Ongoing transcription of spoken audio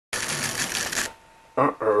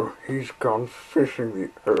Uh-oh, he's gone fishing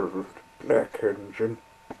the old black engine.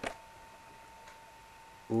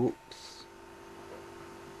 Oops.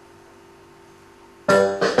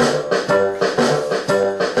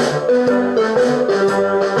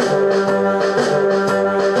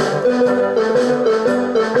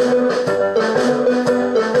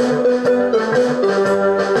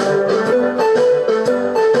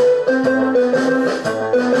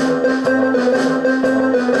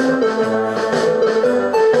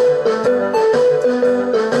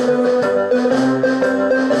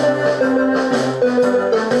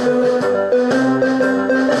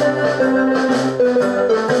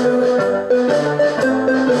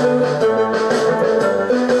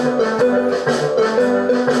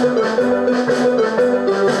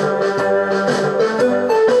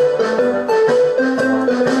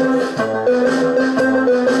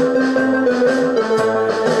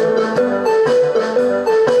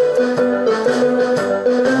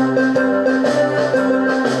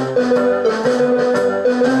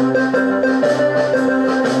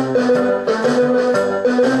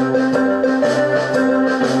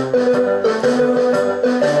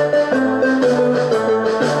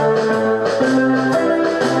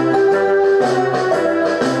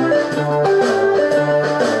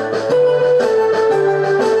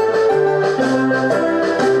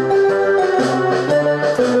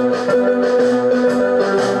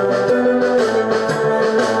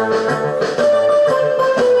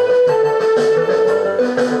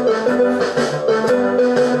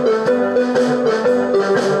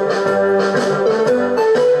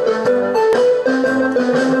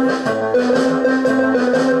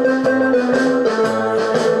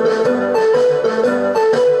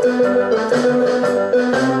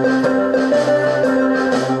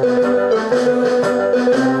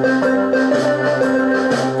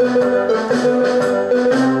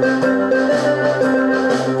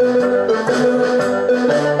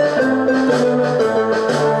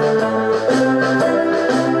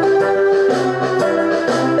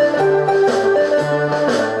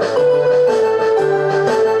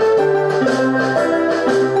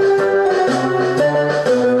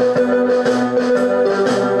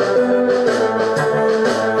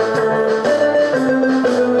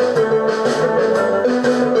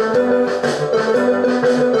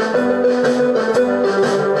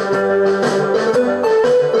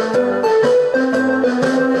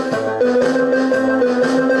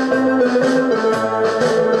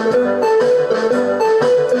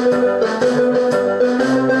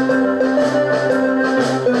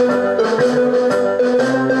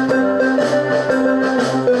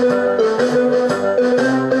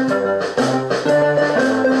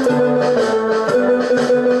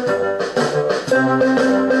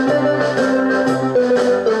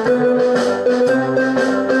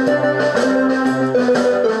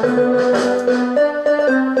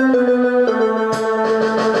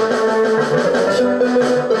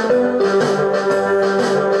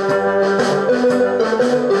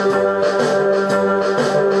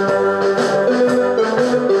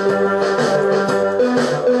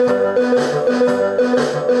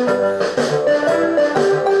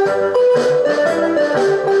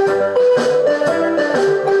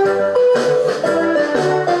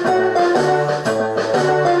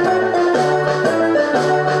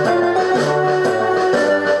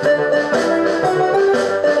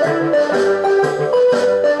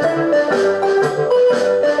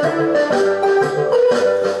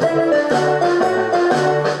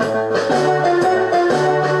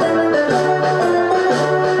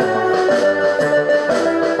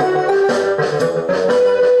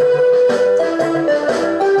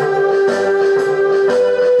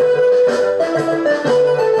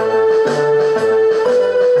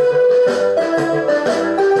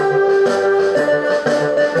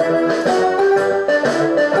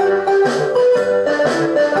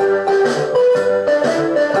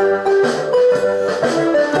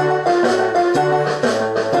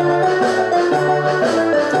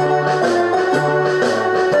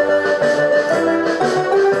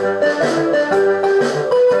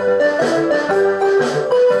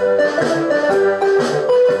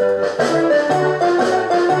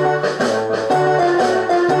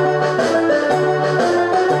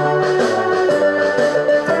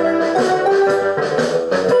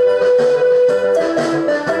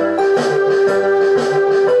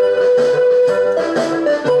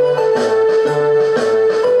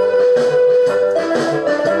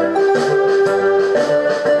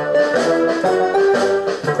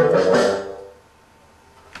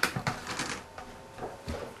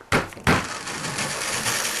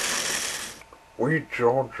 We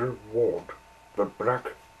Georgie Ward, the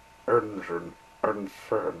black engine. and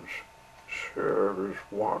Friends, Series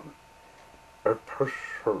 1,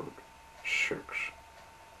 Episode 6.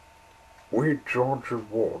 Wee Georgie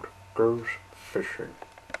Ward Goes Fishing.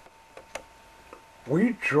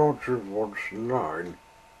 Wee Georgie Ward's line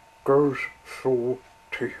goes through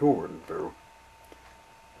to Huonville,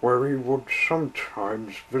 where he would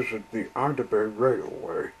sometimes visit the Ida Bay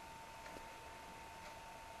Railway.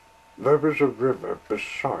 There is a river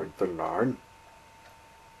beside the line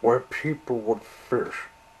where people would fish.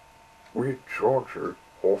 Wee Georgie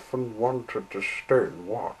often wanted to stay and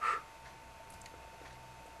watch,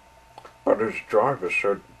 but his driver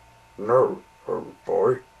said, "No, old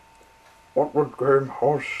boy, what would game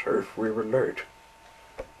horse say if we were late?"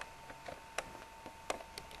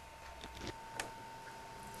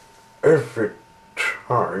 Every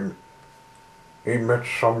time he met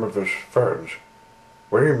some of his friends,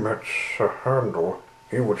 when he met Sir Handel,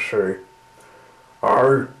 he would say,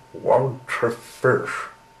 "I want to fish."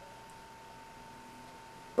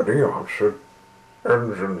 But he answered,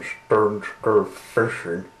 "Engines don't go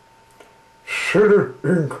fishing." Silly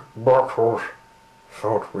ink bottles,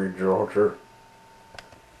 thought Wee Georgie.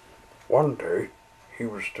 One day he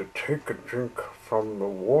was to take a drink from the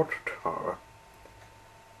water tower,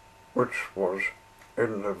 which was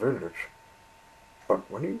in the village, but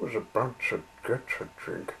when he was about to get a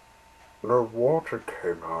drink, no water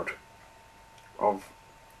came out of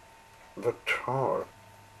the tower.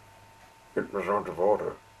 It was out of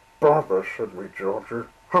order. "Bother," said Wee Georgie,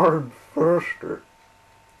 "I'm thirsty."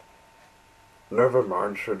 "Never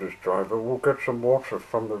mind," said his driver, "we'll get some water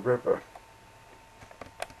from the river."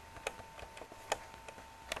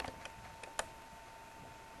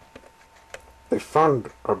 They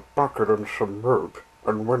found a bucket and some rope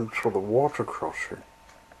and went to the water crossing.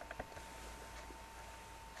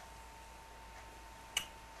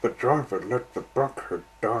 The driver let the bucket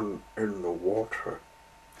down in the water.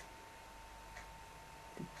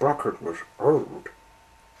 The bucket was old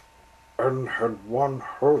and had one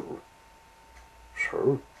hole,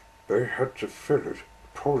 so they had to fill it,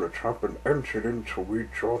 pull it up, and empty it into Wee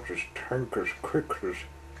Georgie's tank as quickly as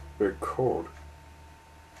they could,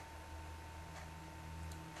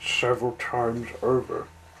 several times over.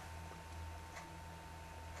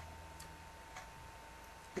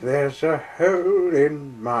 "There's a hole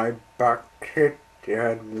in my bucket,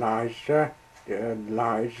 dear Liza, dear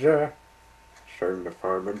Liza," sang the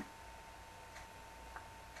fireman.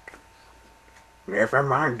 "Never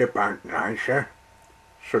mind about Liza,"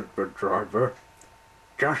 said the driver.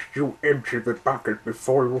 "Just you empty the bucket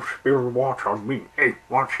before you spill water on me. Hey,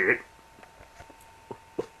 watch it."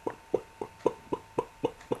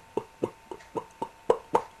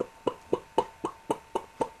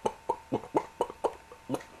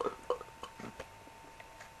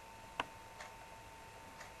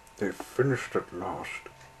 They finished at last.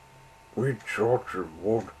 Wee Georgie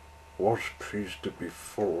Ward was pleased to be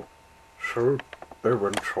full, so they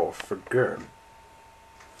went off again.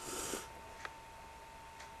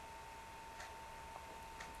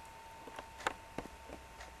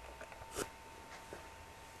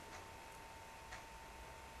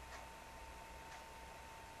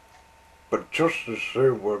 But just as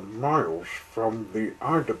they were miles from the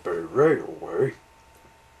Ida Bay Railway,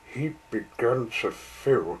 he began to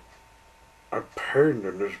feel a pain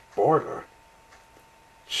in his boiler.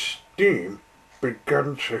 Steam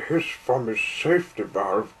began to hiss from his safety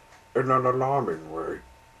valve in an alarming way.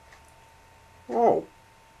 Oh,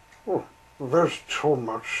 there's too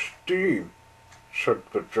much steam," said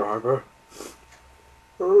the driver.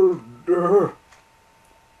 "Oh dear,"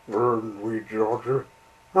 groaned Wee Georgie,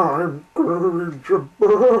 "I'm going to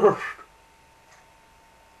burst."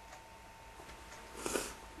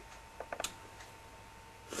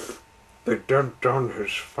 They damped down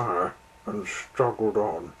his fire and struggled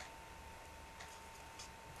on.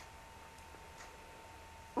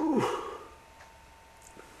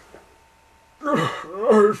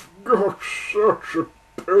 "I've got such a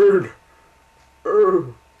pain.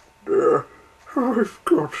 Oh dear, I've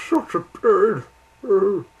got such a pain.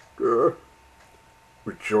 Oh dear,"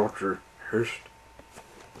 Wee Georgie hissed.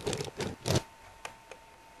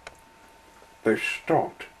 They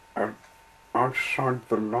stopped outside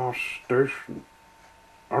the last station,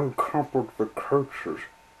 uncoupled the coaches,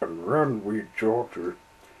 and ran Wee Georgie,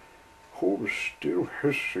 who was still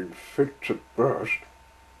hissing fit to burst,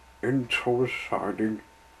 into a siding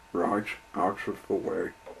right out of the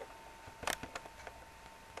way.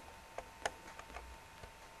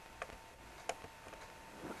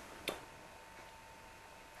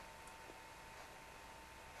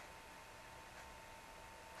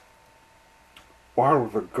 While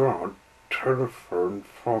the guard telephoned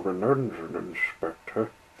for an engine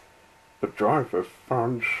inspector. The driver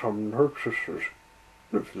found some notices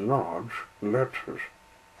with large letters,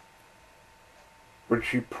 which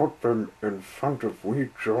he put them in front of wee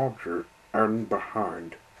Georgie and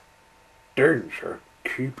behind. Danger,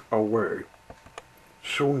 keep away.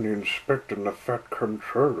 Soon the inspector and the fat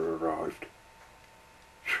controller arrived.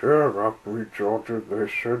 Cheer up, wee Georgie, they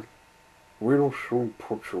said. We'll soon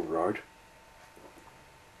put you right.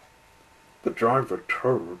 The driver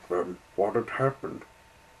told them what had happened.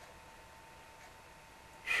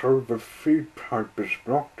 So the feed pipe is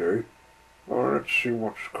blocked, eh? Well, let's see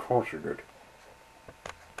what's causing it.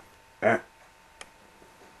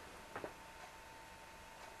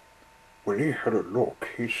 When he had a look,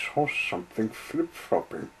 he saw something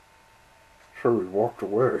flip-flopping. So he walked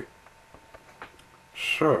away.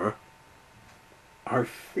 Sir, I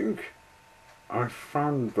think I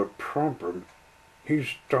found the problem.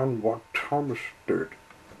 He's done what Thomas did.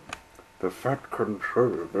 The fat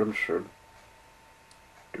controller then said,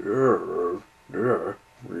 Dear,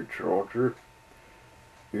 wee Georgie,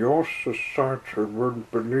 your society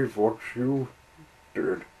wouldn't believe what you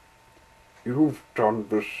did. You've done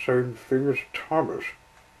the same thing as Thomas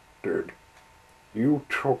did. You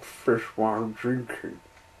took fish while drinking.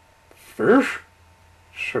 Fish?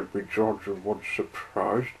 Said wee Georgie, once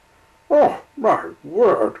surprised. Oh, my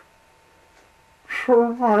word!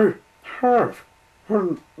 So I have,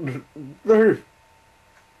 and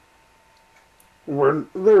when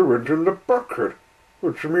they went in the bucket,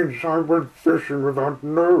 which means I went fishing without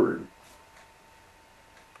knowing.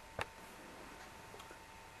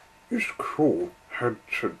 His crew had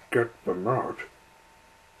to get them out.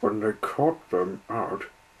 When they got them out,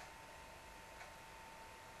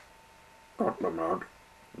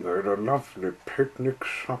 they had a lovely picnic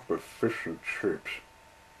supper, fish and chips.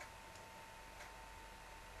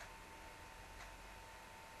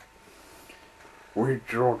 Wee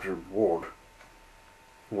Georgie Ward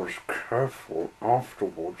was careful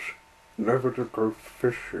afterwards never to go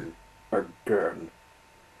fishing again,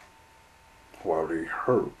 while he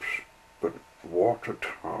hopes that water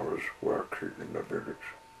towers working in the village.